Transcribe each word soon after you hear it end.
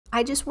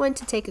I just wanted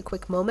to take a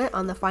quick moment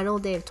on the final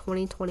day of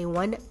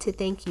 2021 to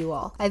thank you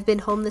all. I've been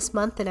home this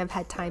month and I've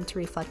had time to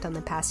reflect on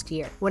the past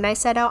year. When I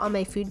set out on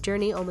my food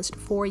journey almost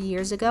 4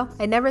 years ago,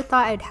 I never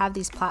thought I'd have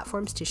these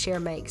platforms to share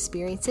my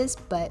experiences,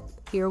 but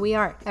here we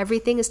are.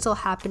 Everything is still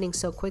happening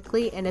so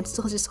quickly and I'm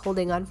still just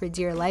holding on for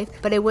dear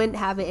life, but I wouldn't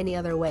have it any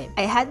other way.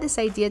 I had this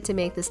idea to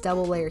make this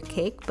double layer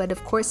cake, but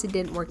of course it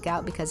didn't work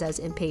out because I was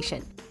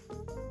impatient.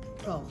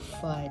 Oh,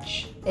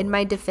 fudge. In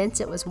my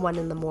defense, it was 1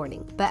 in the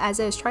morning, but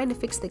as I was trying to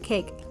fix the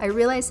cake, I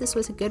realized this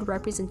was a good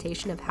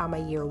representation of how my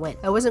year went.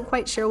 I wasn't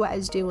quite sure what I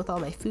was doing with all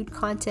my food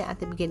content at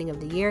the beginning of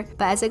the year,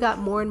 but as I got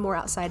more and more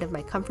outside of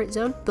my comfort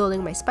zone,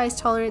 building my spice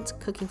tolerance,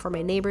 cooking for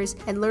my neighbors,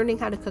 and learning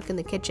how to cook in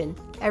the kitchen,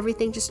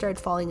 everything just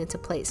started falling into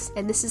place,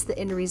 and this is the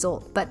end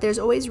result. But there's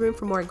always room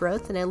for more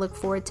growth, and I look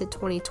forward to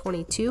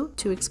 2022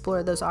 to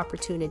explore those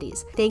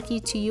opportunities. Thank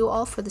you to you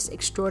all for this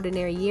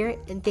extraordinary year,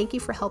 and thank you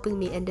for helping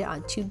me end it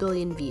on 2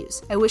 billion views.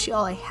 I wish you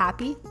all a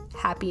happy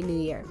New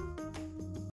Year.